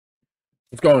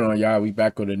What's going on, y'all? We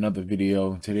back with another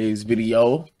video. Today's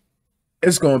video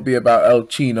is going to be about El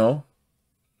Chino.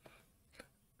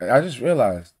 I just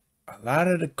realized a lot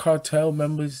of the cartel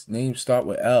members' names start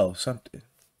with L something.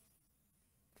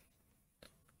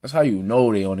 That's how you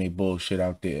know they on their bullshit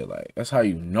out there. Like, that's how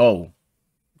you know.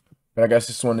 But I guess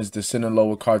this one is the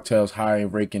Sinaloa cartel's high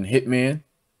and ranking hitman.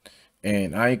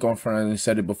 And I ain't going to front and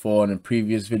said it before in the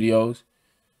previous videos.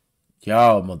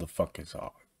 Y'all motherfuckers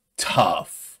are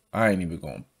tough. I ain't even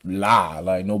going to lie.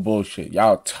 Like, no bullshit.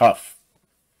 Y'all tough.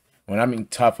 When I mean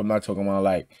tough, I'm not talking about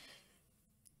like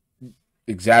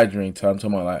exaggerating tough. I'm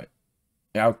talking about like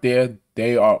out there,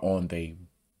 they are on the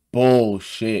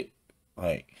bullshit.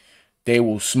 Like, they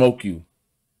will smoke you.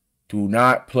 Do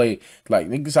not play. Like,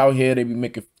 niggas out here, they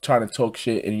be trying to talk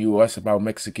shit in the US about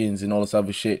Mexicans and all this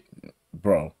other shit.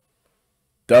 Bro,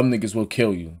 dumb niggas will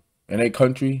kill you. In their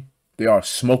country, they are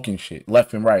smoking shit.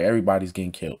 Left and right, everybody's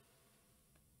getting killed.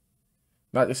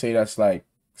 Not to say that's like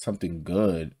something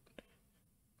good,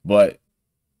 but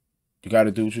you gotta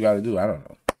do what you gotta do. I don't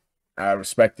know. I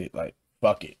respect it. Like,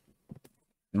 fuck it.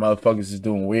 Motherfuckers is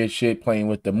doing weird shit, playing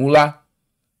with the moolah.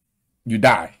 You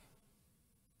die.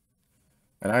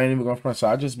 And I ain't even gonna front. So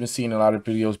I just been seeing a lot of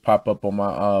videos pop up on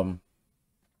my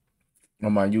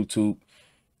YouTube,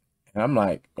 and I'm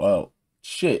like, well,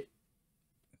 shit,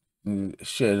 it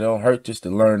don't hurt just to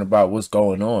learn about what's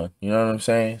going on. You know what I'm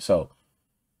saying? So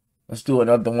let's do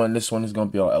another one. This one is gonna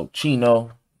be on El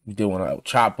Chino. We did one on El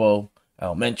Chapo,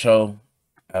 El Mencho,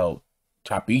 El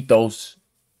Chapitos.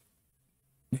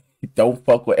 Don't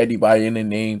fuck with anybody in the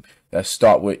name that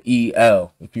start with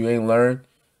EL. If you ain't learned,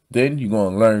 then you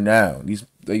gonna learn now. These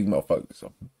motherfuckers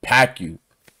will pack you.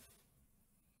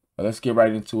 But let's get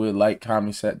right into it. Like,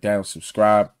 comment, set down,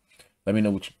 subscribe. Let me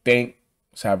know what you think.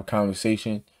 Let's have a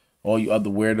conversation. All you other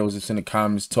weirdos that's in the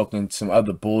comments talking some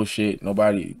other bullshit.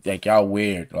 Nobody, like, y'all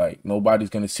weird. Like,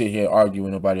 nobody's gonna sit here arguing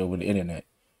with nobody over the internet.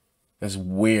 That's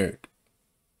weird.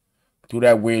 Do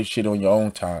that weird shit on your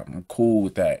own time. I'm cool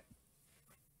with that.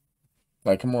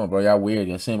 Like, come on, bro. Y'all weird.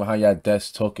 Y'all sitting behind y'all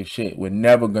desk talking shit. We're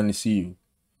never going to see you.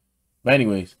 But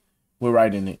anyways, we're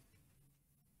right in it.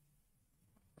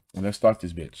 And let's start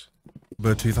this bitch.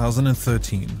 But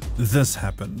 2013, this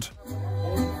happened.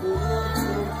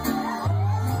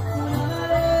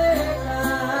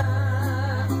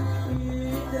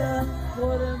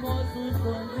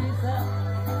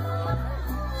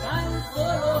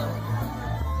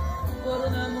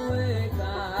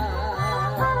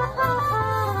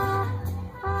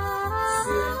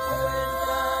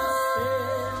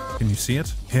 Can you see it?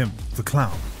 Him, the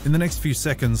clown. In the next few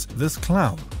seconds, this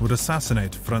clown would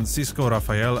assassinate Francisco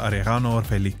Rafael Arellano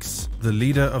Felix, the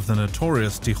leader of the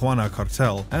notorious Tijuana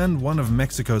cartel and one of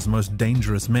Mexico's most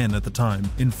dangerous men at the time,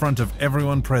 in front of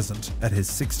everyone present at his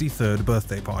 63rd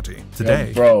birthday party. Today,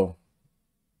 yo, bro,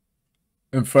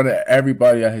 in front of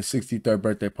everybody at his 63rd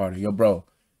birthday party. Yo, bro,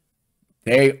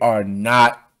 they are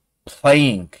not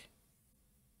playing.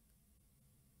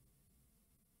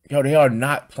 Yo, they are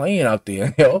not playing out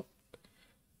there, yo.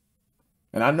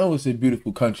 And I know it's a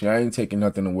beautiful country. I ain't taking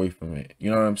nothing away from it. You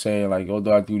know what I'm saying? Like,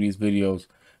 although I do these videos,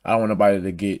 I don't want nobody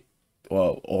to get,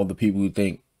 well, all the people who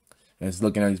think and is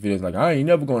looking at these videos like, I ain't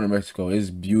never going to Mexico.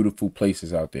 It's beautiful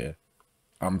places out there.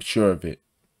 I'm sure of it.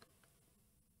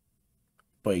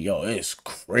 But, yo, it's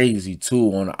crazy,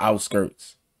 too, on the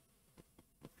outskirts.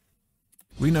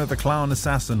 we know the clown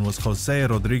assassin was Jose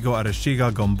Rodrigo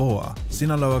Arechiga Gamboa,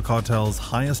 Sinaloa cartel's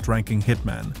highest-ranking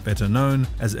hitman, better known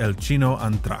as El Chino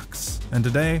Antrax. And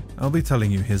today, I'll be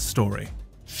telling you his story.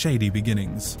 Shady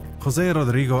beginnings. Jose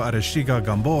Rodrigo Arechiga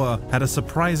Gamboa had a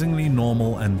surprisingly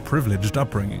normal and privileged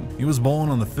upbringing. He was born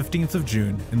on the 15th of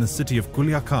June in the city of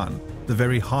Culiacan, the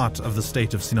very heart of the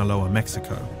state of Sinaloa,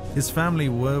 Mexico. His family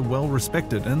were well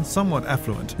respected and somewhat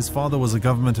affluent. His father was a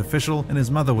government official and his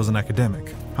mother was an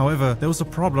academic. However, there was a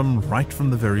problem right from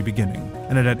the very beginning,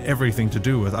 and it had everything to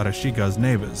do with Arechiga's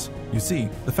neighbors. You see,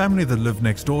 the family that lived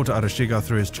next door to Arechiga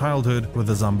through his childhood were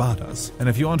the Zambadas, and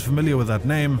if you aren't familiar with that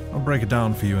name, I'll break it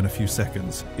down for you in a few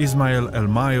seconds. Ismael El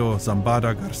Mayo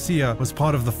Zambada Garcia was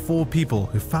part of the 4 people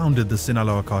who founded the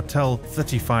Sinaloa cartel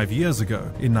 35 years ago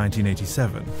in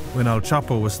 1987. When El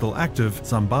Chapo was still active,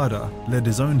 Zambada led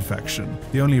his own faction.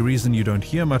 The only reason you don't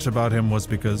hear much about him was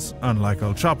because, unlike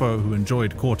El Chapo, who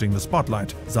enjoyed courting the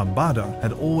spotlight, Zambada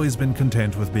had always been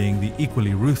content with being the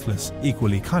equally ruthless,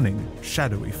 equally cunning,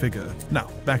 shadowy figure. Now,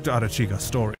 back to Arechiga's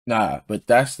story. Nah, but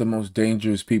that's the most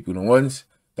dangerous people. The ones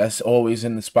that's always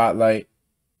in the spotlight,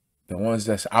 the ones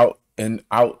that's out and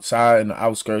outside in the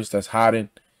outskirts that's hiding,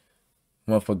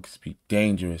 motherfuckers be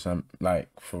dangerous. I'm like,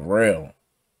 for real.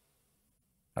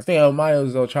 I think El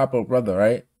Mayo's El Chapo brother,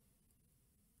 right?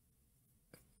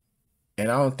 And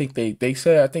I don't think they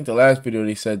said, I think the last video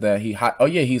they said that he hot. Oh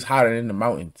yeah, he's hiding in the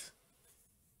mountains.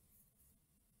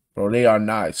 Bro, they are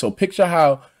not. So picture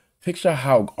how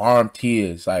armed he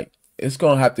is. Like, it's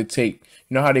gonna have to take,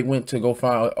 you know how they went to go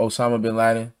find Osama bin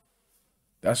Laden?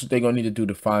 That's what they're gonna need to do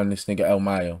to find this nigga El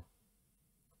Mayo.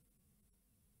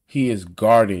 He is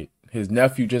guarded. His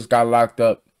nephew just got locked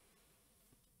up.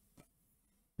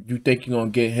 You think you're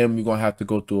gonna get him, you're gonna have to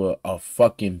go through a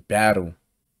fucking battle.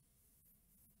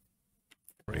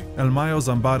 El Mayo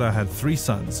Zambada had 3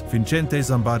 sons, Vicente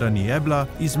Zambada Niebla,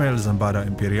 Ismael Zambada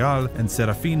Imperial, and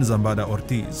Serafin Zambada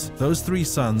Ortiz. Those 3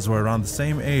 sons were around the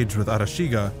same age with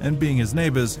Arashiga, and being his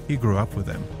neighbors, he grew up with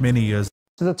them. Many years.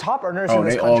 So the top earners in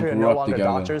this country are no longer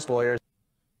doctors, lawyers.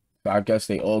 I guess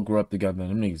they all grew up together.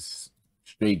 Them niggas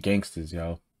straight gangsters,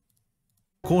 yo.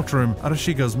 Courtroom,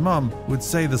 Arashiga's mum would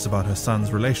say this about her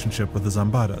son's relationship with the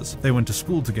Zambadas. They went to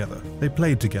school together, they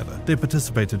played together, they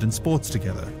participated in sports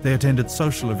together, they attended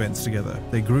social events together,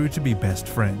 they grew to be best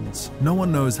friends. No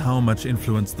one knows how much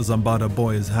influence the Zambada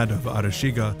boys had over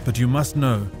Arashiga, but you must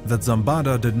know that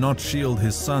Zambada did not shield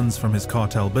his sons from his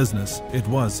cartel business. It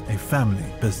was a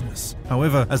family business.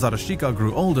 However, as Arashiga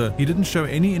grew older, he didn't show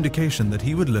any indication that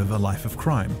he would live a life of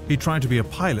crime. He tried to be a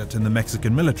pilot in the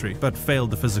Mexican military, but failed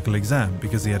the physical exam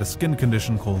because he had a skin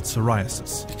condition called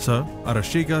psoriasis. So,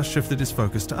 Arashiga shifted his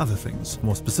focus to other things.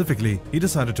 More specifically, he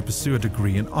decided to pursue a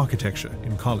degree in architecture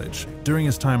in college. During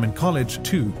his time in college,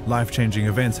 2 life-changing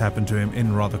events happened to him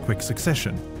in rather quick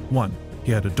succession. 1,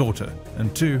 he had a daughter,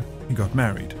 and 2, he got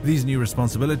married. These new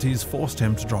responsibilities forced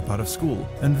him to drop out of school,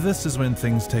 and this is when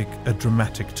things take a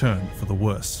dramatic turn for the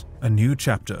worse. A new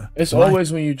chapter. It's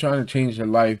always when you're trying to change your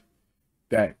life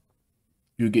that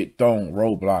you get thrown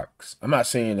roadblocks. I'm not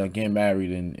saying that getting married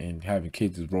and having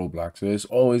kids is roadblocks. It's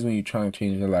always when you're trying to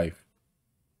change your life.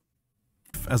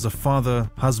 As a father,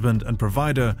 husband, and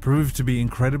provider proved to be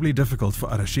incredibly difficult for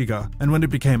Arashiga, and when it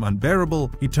became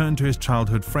unbearable, he turned to his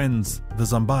childhood friends, the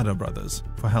Zambada brothers,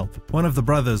 for help. One of the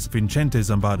brothers, Vicente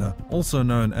Zambada, also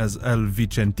known as El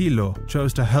Vicentillo,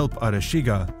 chose to help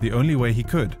Arashiga the only way he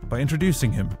could, by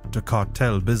introducing him to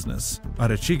cartel business.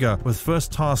 Arashiga was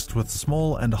first tasked with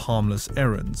small and harmless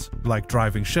errands, like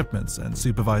driving shipments and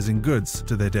supervising goods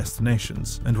to their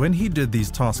destinations. And when he did these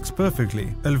tasks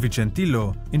perfectly, El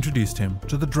Vicentillo introduced him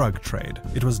to the drug trade.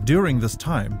 It was during this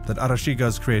time that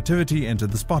Arashiga's creativity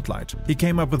entered the spotlight. He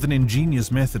came up with an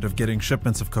ingenious method of getting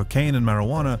shipments of cocaine and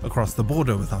marijuana across the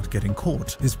border without getting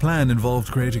caught. His plan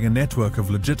involved creating a network of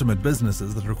legitimate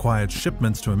businesses that required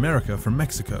shipments to America from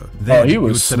Mexico. Then he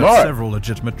would was set smart. up several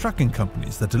legitimate trucking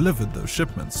companies that delivered those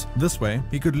shipments. This way,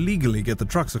 he could legally get the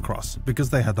trucks across because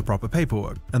they had the proper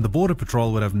paperwork, and the Border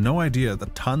Patrol would have no idea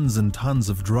that tons and tons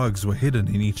of drugs were hidden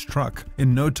in each truck.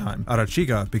 In no time,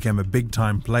 Arashiga became a big-time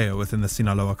player within the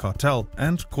Sinaloa cartel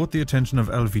and caught the attention of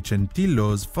El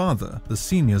Vicentillo's father, the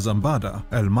senior Zambada,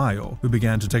 El Mayo, who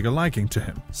began to take a liking to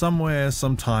him. Somewhere,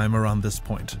 sometime around this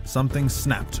point, something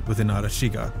snapped within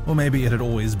Arashiga, or maybe it had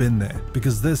always been there,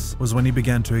 because this was when he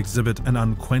began to exhibit an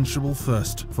unquenchable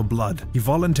thirst for blood. He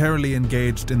voluntarily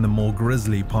engaged in the more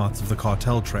grisly parts of the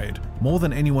cartel trade. More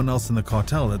than anyone else in the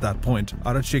cartel at that point,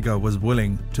 Arashiga was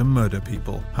willing to murder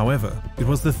people. However, it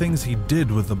was the things he did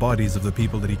with the bodies of the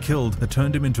people that he killed that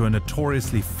turned him into a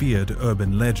notoriously feared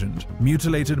urban legend.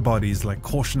 Mutilated bodies like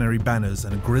cautionary banners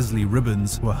and grisly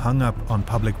ribbons were hung up on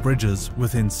public bridges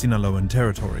within Sinaloan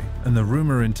territory, and the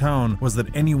rumor in town was that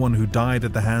anyone who died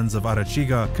at the hands of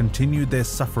Arashiga continued their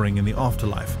suffering in the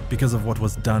afterlife because of what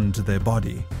was done to their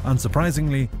body.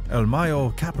 Unsurprisingly, El Mayo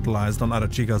capitalized on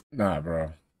Arashiga's— Nah,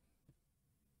 bro.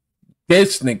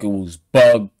 This nigga was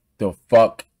bugged the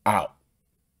fuck out.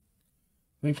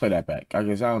 Let me play that back. I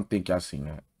guess I don't think y'all seen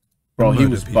that. Bro, he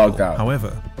was bugged out.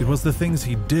 However, it was the things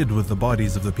he did with the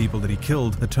bodies of the people that he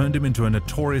killed that turned him into a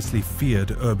notoriously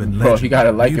feared urban legend. Bro, he got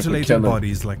a liking for Mutilated killing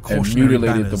bodies like cautionary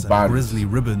banners and bodies. grisly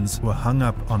ribbons were hung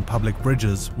up on public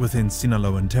bridges within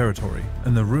Sinaloan territory,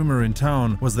 and the rumor in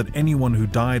town was that anyone who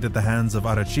died at the hands of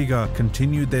Arashiga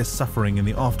continued their suffering in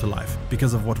the afterlife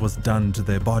because of what was done to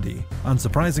their body.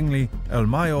 Unsurprisingly, El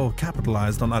Mayo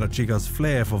capitalized on Arashiga's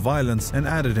flair for violence and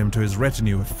added him to his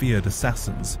retinue of feared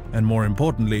assassins, and more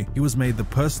importantly, he was made the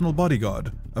personal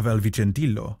bodyguard of El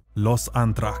Vicentillo, Los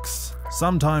Antrax.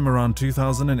 Sometime around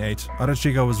 2008,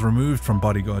 Arashiga was removed from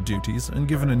bodyguard duties and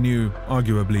given a new,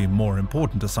 arguably more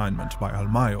important assignment by El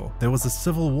Mayo. There was a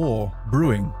civil war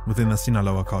brewing within the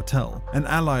Sinaloa cartel. An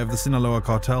ally of the Sinaloa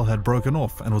cartel had broken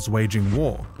off and was waging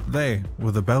war. They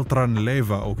were the Beltran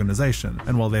Leyva organization,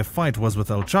 and while their fight was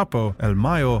with El Chapo, El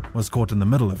Mayo was caught in the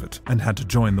middle of it and had to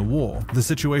join the war. The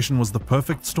situation was the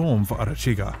perfect storm for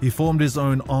Arashiga. He formed his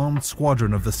own armed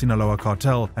squadron of the Sinaloa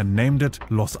cartel Cartel and named it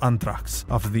Los Antrax,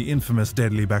 after the infamous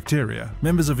deadly bacteria.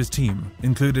 Members of his team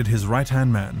included his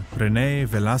right-hand man, René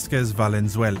Velázquez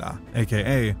Valenzuela,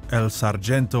 aka El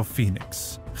Sargento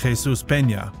Phoenix, Jesus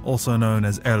Peña, also known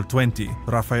as El 20,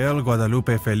 Rafael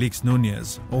Guadalupe Felix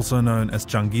Núñez, also known as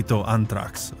Changuito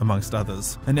Antrax, amongst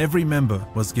others. And every member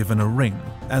was given a ring.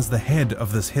 As the head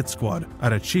of this hit squad,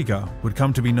 Arechiga would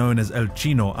come to be known as El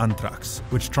Chino Antrax,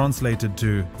 which translated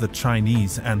to the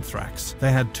Chinese anthrax.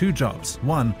 They had two jobs.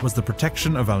 One was the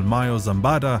protection of Almayo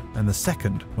Zambada, and the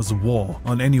second was war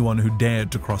on anyone who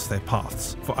dared to cross their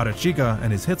paths. For Arechiga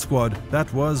and his hit squad,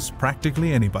 that was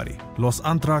practically anybody. Los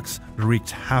Antrax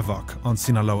wreaked havoc on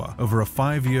Sinaloa over a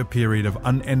 5-year period of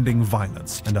unending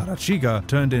violence, and Arechiga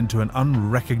turned into an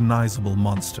unrecognizable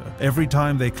monster. Every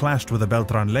time they clashed with a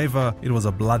Beltran Leyva, it was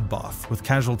a bloodbath, with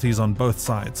casualties on both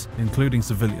sides, including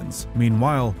civilians.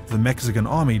 Meanwhile, the Mexican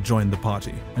army joined the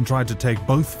party and tried to take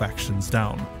both factions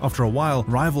down. After a while,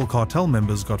 rival cartel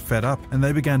members got fed up, and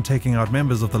they began taking out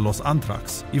members of the Los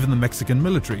Antrax. Even the Mexican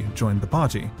military joined the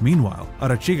party. Meanwhile,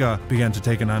 Arechiga began to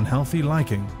take an unhealthy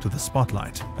liking to the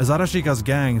spotlight. As Arechiga's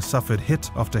gang suffered hit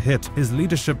after hit, his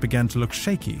leadership began to look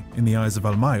shaky in the eyes of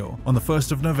Almayo. On the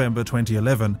 1st of November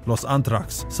 2011, Los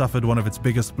Antrax suffered one of its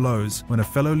biggest blows when a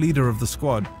fellow leader of the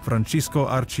squad, Francisco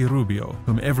Archirubio,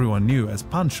 whom everyone knew as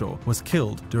Pancho, was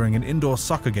killed during an indoor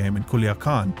soccer game in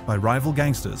Culiacan by rival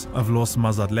gangsters of Los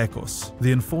Mazatlecos.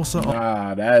 The enforcer...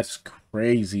 that's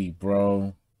crazy,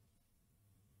 bro.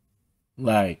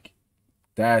 Like,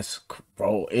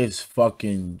 bro, it's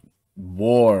fucking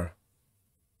war.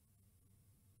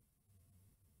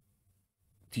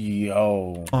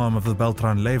 Yo. Arm of the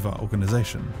Beltran Leyva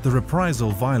organization. The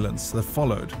reprisal violence that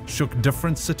followed shook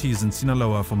different cities in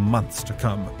Sinaloa for months to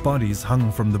come. Bodies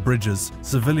hung from the bridges,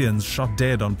 civilians shot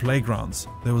dead on playgrounds.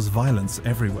 There was violence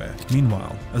everywhere.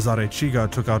 Meanwhile, as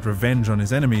Arechiga took out revenge on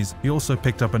his enemies, he also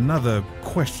picked up another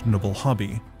questionable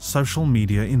hobby: social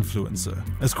media influencer.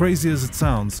 As crazy as it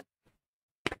sounds,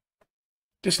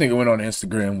 this nigga went on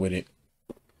Instagram with it.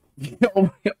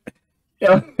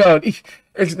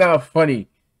 It's not funny.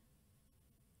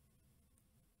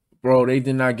 Bro, they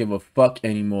did not give a fuck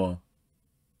anymore.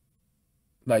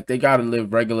 Like, they gotta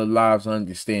live regular lives, I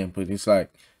understand, but it's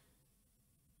like,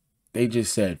 they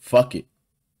just said, fuck it.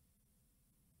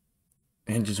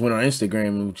 And just went on Instagram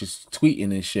and just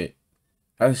tweeting and shit.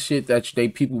 That's shit that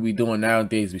people be doing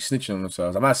nowadays, be snitching on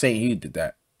themselves. I'm not saying he did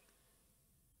that.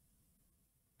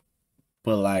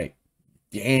 But like,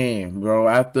 damn, bro,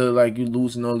 after like you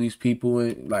losing all these people,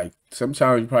 and like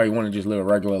sometimes you probably want to just live a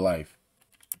regular life.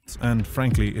 And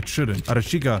frankly, it shouldn't.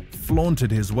 Arechiga flaunted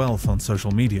his wealth on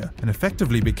social media and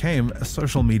effectively became a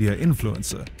social media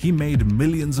influencer. He made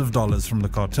millions of dollars from the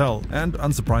cartel and,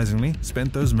 unsurprisingly,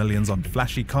 spent those millions on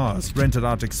flashy cars, rented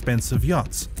out expensive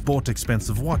yachts, bought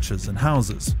expensive watches and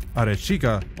houses.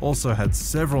 Arechiga also had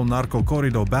several narco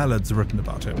corrido ballads written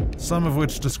about him, some of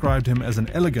which described him as an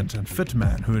elegant and fit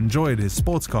man who enjoyed his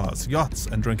sports cars, yachts,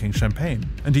 and drinking champagne.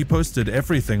 And he posted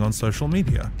everything on social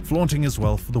media, flaunting his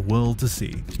wealth for the world to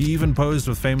see. He even posed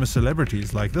with famous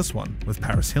celebrities like this one, with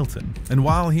Paris Hilton. And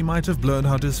while he might have blurred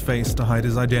out his face to hide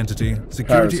his identity,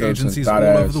 security agencies all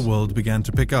over the world began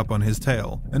to pick up on his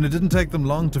tail. And it didn't take them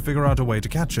long to figure out a way to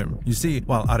catch him. You see,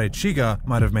 while Arechiga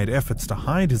might have made efforts to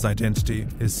hide his identity,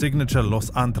 his signature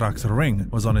Los Antrax ring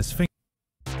was on his finger.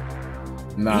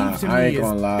 Nah, I ain't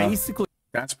gonna lie.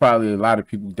 That's probably a lot of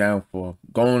people down for.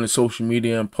 Going to social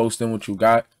media and posting what you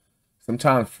got.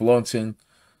 Sometimes flaunting.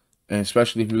 And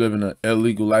especially if you live in an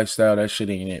illegal lifestyle, that shit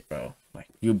ain't it, bro. Like,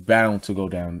 you're bound to go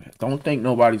down there. Don't think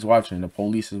nobody's watching. The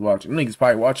police is watching. Niggas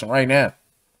probably watching right now.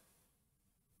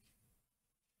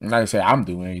 I'm not gonna say I'm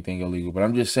doing anything illegal, but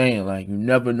I'm just saying, like, you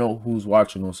never know who's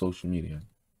watching on social media.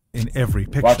 In every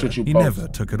picture, he never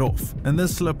took it off. And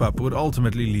this slip-up would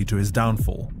ultimately lead to his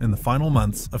downfall in the final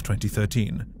months of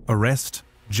 2013. Arrest,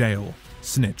 jail,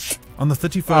 snitch. On the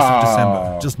 31st of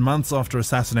December, just months after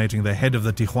assassinating the head of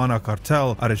the Tijuana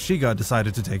cartel, Arechiga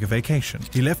decided to take a vacation.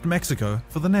 He left Mexico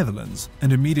for the Netherlands,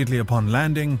 and immediately upon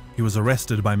landing, he was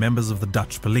arrested by members of the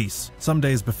Dutch police. Some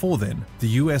days before then, the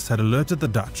US had alerted the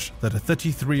Dutch that a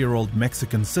 33-year-old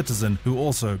Mexican citizen, who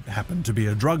also happened to be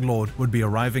a drug lord, would be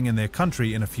arriving in their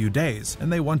country in a few days,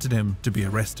 and they wanted him to be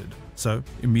arrested. So,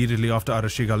 immediately after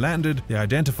Arechiga landed, they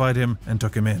identified him and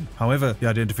took him in. However, the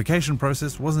identification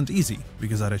process wasn't easy,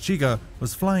 because Arechiga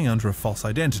was flying under a false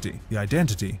identity, the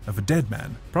identity of a dead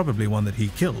man, probably one that he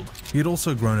killed. He had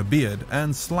also grown a beard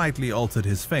and slightly altered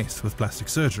his face with plastic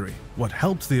surgery. What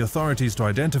helped the authorities to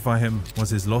identify him was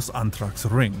his Los Antrax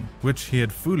ring, which he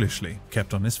had foolishly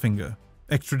kept on his finger.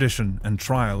 Extradition and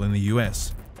trial in the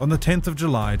US. On the 10th of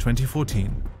July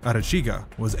 2014, Arechiga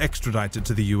was extradited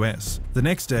to the US. The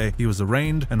next day, he was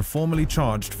arraigned and formally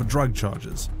charged for drug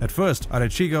charges. At first,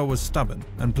 Arechiga was stubborn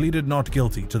and pleaded not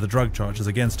guilty to the drug charges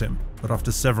against him. But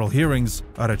after several hearings,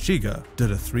 Arechiga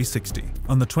did a 360.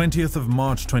 On the 20th of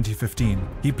March 2015,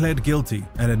 he pled guilty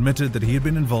and admitted that he had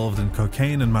been involved in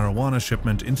cocaine and marijuana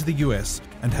shipment into the US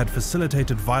and had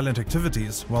facilitated violent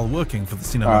activities while working for the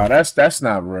Sinaloa. That's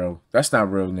not real. That's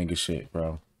not real nigga shit,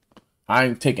 bro. I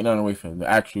ain't taking none away from the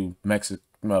actual Mexico's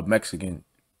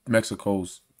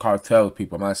cartel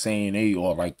people. I'm not saying they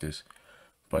all like this,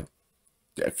 but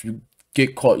if you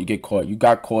get caught, you get caught. You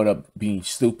got caught up being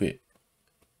stupid.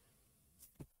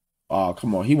 Oh,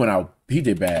 come on. He went out. He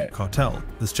did bad. Cartel.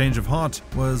 This change of heart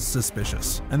was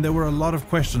suspicious, and there were a lot of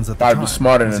questions at the time. I'd be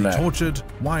smarter than that. Was he tortured?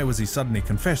 Why was he suddenly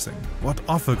confessing? What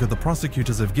offer could the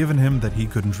prosecutors have given him that he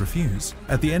couldn't refuse?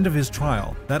 At the end of his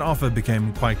trial, that offer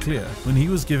became quite clear when he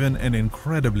was given an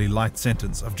incredibly light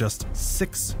sentence of just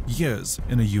 6 years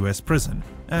in a US prison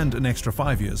and an extra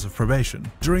 5 years of probation.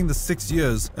 During the 6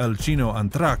 years, El Chino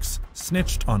Antrax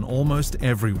snitched on almost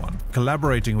everyone,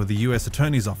 collaborating with the US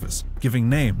Attorney's Office, giving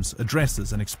names,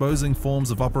 addresses, and exposing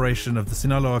forms of operation of the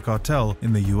Sinaloa cartel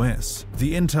in the US.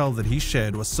 The intel that he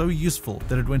shared was so useful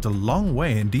that it went a long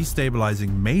way in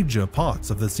destabilizing major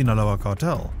parts of the Sinaloa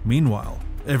cartel. Meanwhile,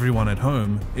 everyone at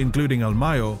home, including El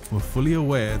Mayo, were fully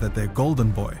aware that their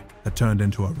golden boy had turned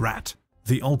into a rat.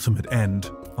 The ultimate end.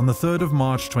 On the 3rd of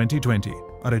March 2020,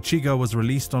 Arechiga was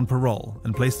released on parole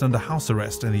and placed under house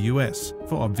arrest in the US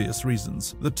for obvious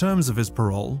reasons. The terms of his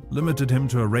parole limited him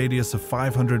to a radius of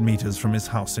 500 meters from his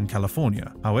house in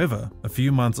California. However, a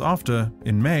few months after,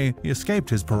 in May, he escaped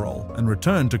his parole and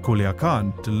returned to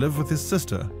Culiacan to live with his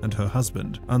sister and her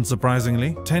husband.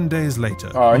 Unsurprisingly, 10 days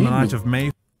later, on the night of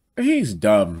May... He's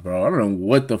dumb, bro. I don't know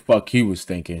what the fuck he was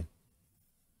thinking.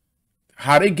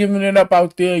 How they giving it up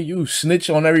out there? You snitch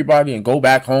on everybody and go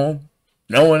back home,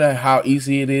 knowing how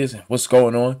easy it is and what's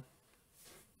going on.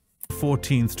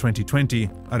 14th, 2020,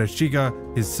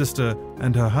 Arechiga, his sister,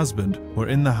 and her husband were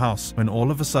in the house when all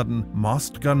of a sudden,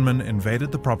 masked gunmen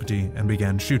invaded the property and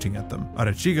began shooting at them.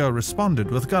 Arechiga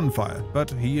responded with gunfire, but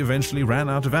he eventually ran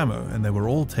out of ammo and they were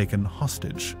all taken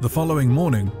hostage. The following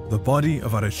morning, the body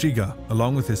of Arechiga,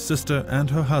 along with his sister and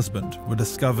her husband, were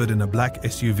discovered in a black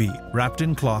SUV, wrapped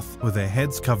in cloth with their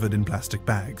heads covered in plastic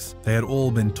bags. They had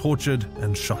all been tortured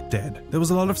and shot dead. There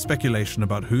was a lot of speculation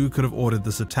about who could have ordered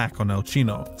this attack on El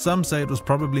Chino. Some say it was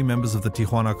probably members of the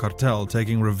Tijuana cartel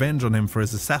taking revenge on him for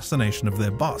his assassination of their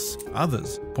boss.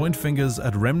 Others point fingers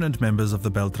at remnant members of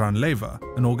the Beltran Leyva,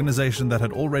 an organization that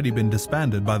had already been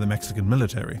disbanded by the Mexican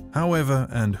military. However,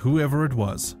 and whoever it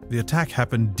was, the attack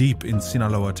happened deep in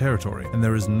Sinaloa territory, and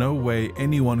there is no way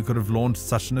anyone could have launched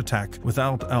such an attack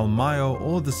without El Mayo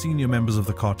or the senior members of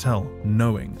the cartel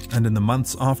knowing. And in the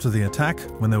months after the attack,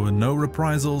 when there were no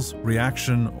reprisals,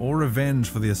 reaction, or revenge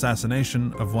for the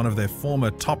assassination of one of their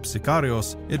former top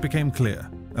sicarios, it became clear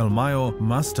El Mayo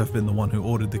must have been the one who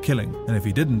ordered the killing, and if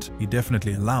he didn't, he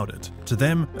definitely allowed it. To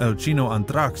them, El Chino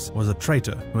Antrax was a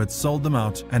traitor who had sold them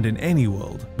out, and in any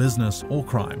world, business or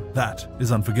crime, that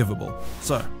is unforgivable.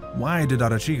 So, why did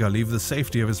Arechiga leave the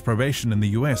safety of his probation in the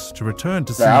US to return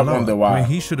to Sinaloa, where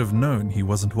he should have known he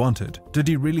wasn't wanted? Did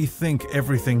he really think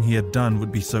everything he had done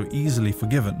would be so easily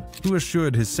forgiven? Who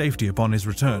assured his safety upon his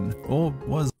return? Or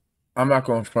was... I'm not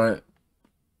going to front.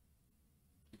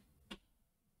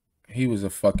 He was a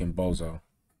fucking bozo.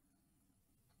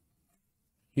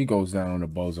 He goes down on the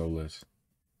bozo list.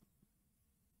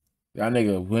 That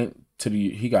nigga went to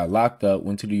he got locked up,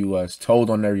 went to the US, told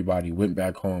on everybody, went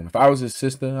back home. If I was his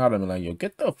sister, I'd have been like, yo,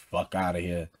 get the fuck out of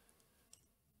here.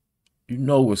 You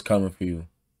know what's coming for you.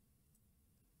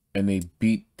 And they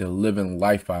beat the living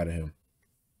life out of him.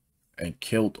 And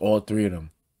killed all three of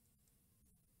them.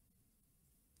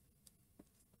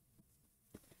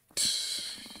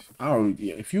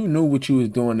 If you knew what you was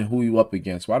doing and who you up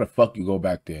against, why the fuck you go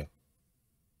back there?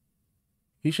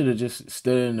 He should have just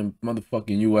stayed in the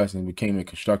motherfucking US and became a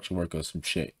construction worker or some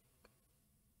shit.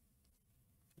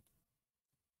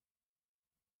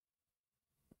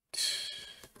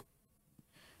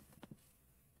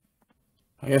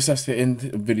 I guess that's the end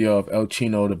video of El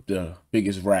Chino, the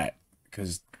biggest rat.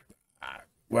 Because,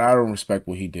 well, I don't respect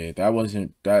what he did. That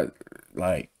wasn't, that,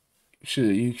 like,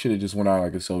 you should have just went out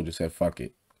like a soldier, said, fuck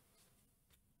it.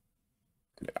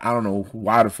 I don't know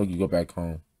why the fuck you go back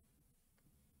home.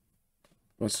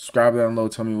 But subscribe down below.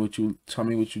 Tell me what you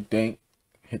think.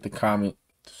 Hit the comment,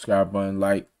 subscribe button,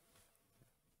 like.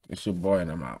 It's your boy and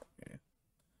I'm out.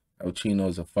 El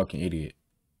Chino's a fucking idiot.